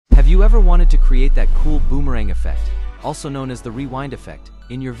you ever wanted to create that cool boomerang effect, also known as the rewind effect,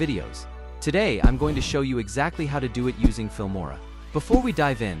 in your videos? Today, I'm going to show you exactly how to do it using Filmora. Before we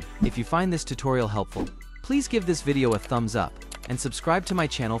dive in, if you find this tutorial helpful, please give this video a thumbs up and subscribe to my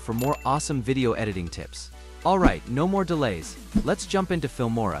channel for more awesome video editing tips. Alright, no more delays, let's jump into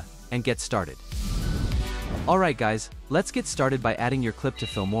Filmora and get started. Alright guys, let's get started by adding your clip to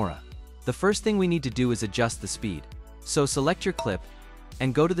Filmora. The first thing we need to do is adjust the speed. So select your clip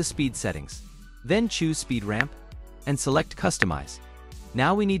and go to the speed settings. Then choose speed ramp and select customize.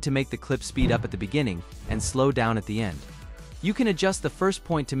 Now we need to make the clip speed up at the beginning and slow down at the end. You can adjust the first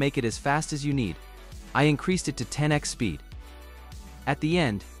point to make it as fast as you need. I increased it to 10x speed. At the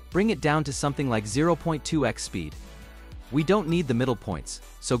end, bring it down to something like 0.2x speed. We don't need the middle points,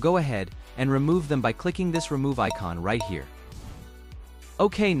 so go ahead and remove them by clicking this remove icon right here.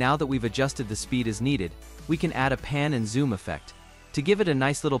 Okay, now that we've adjusted the speed as needed, we can add a pan and zoom effect to give it a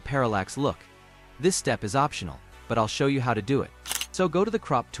nice little parallax look. This step is optional, but I'll show you how to do it. So go to the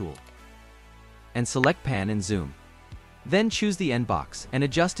crop tool and select pan and zoom. Then choose the end box and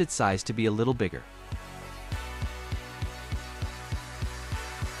adjust its size to be a little bigger.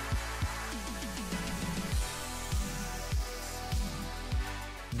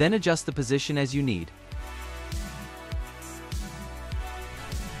 Then adjust the position as you need.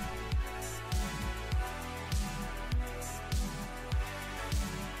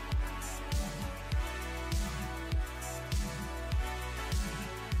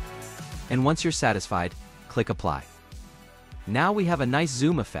 And once you're satisfied, click apply. Now we have a nice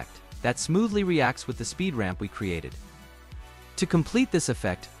zoom effect that smoothly reacts with the speed ramp we created. To complete this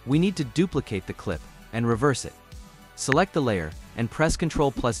effect, we need to duplicate the clip and reverse it. Select the layer and press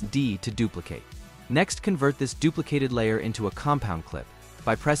Ctrl+D to duplicate. Next, convert this duplicated layer into a compound clip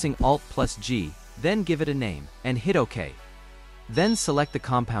by pressing Alt+G, then give it a name and hit OK. Then select the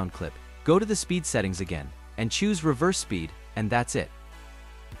compound clip, go to the speed settings again, and choose reverse speed, and that's it.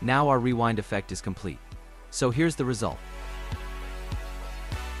 Now our rewind effect is complete. So here's the result.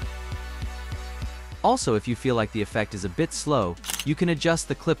 Also, if you feel like the effect is a bit slow, you can adjust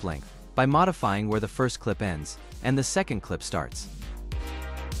the clip length by modifying where the first clip ends and the second clip starts.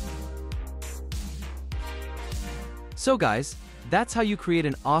 So guys, that's how you create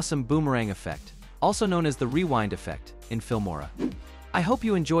an awesome boomerang effect, also known as the rewind effect, in Filmora. I hope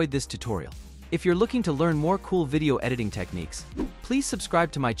you enjoyed this tutorial. If you're looking to learn more cool video editing techniques, please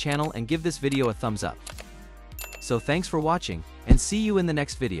subscribe to my channel and give this video a thumbs up. So thanks for watching, and see you in the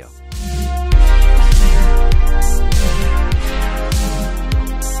next video.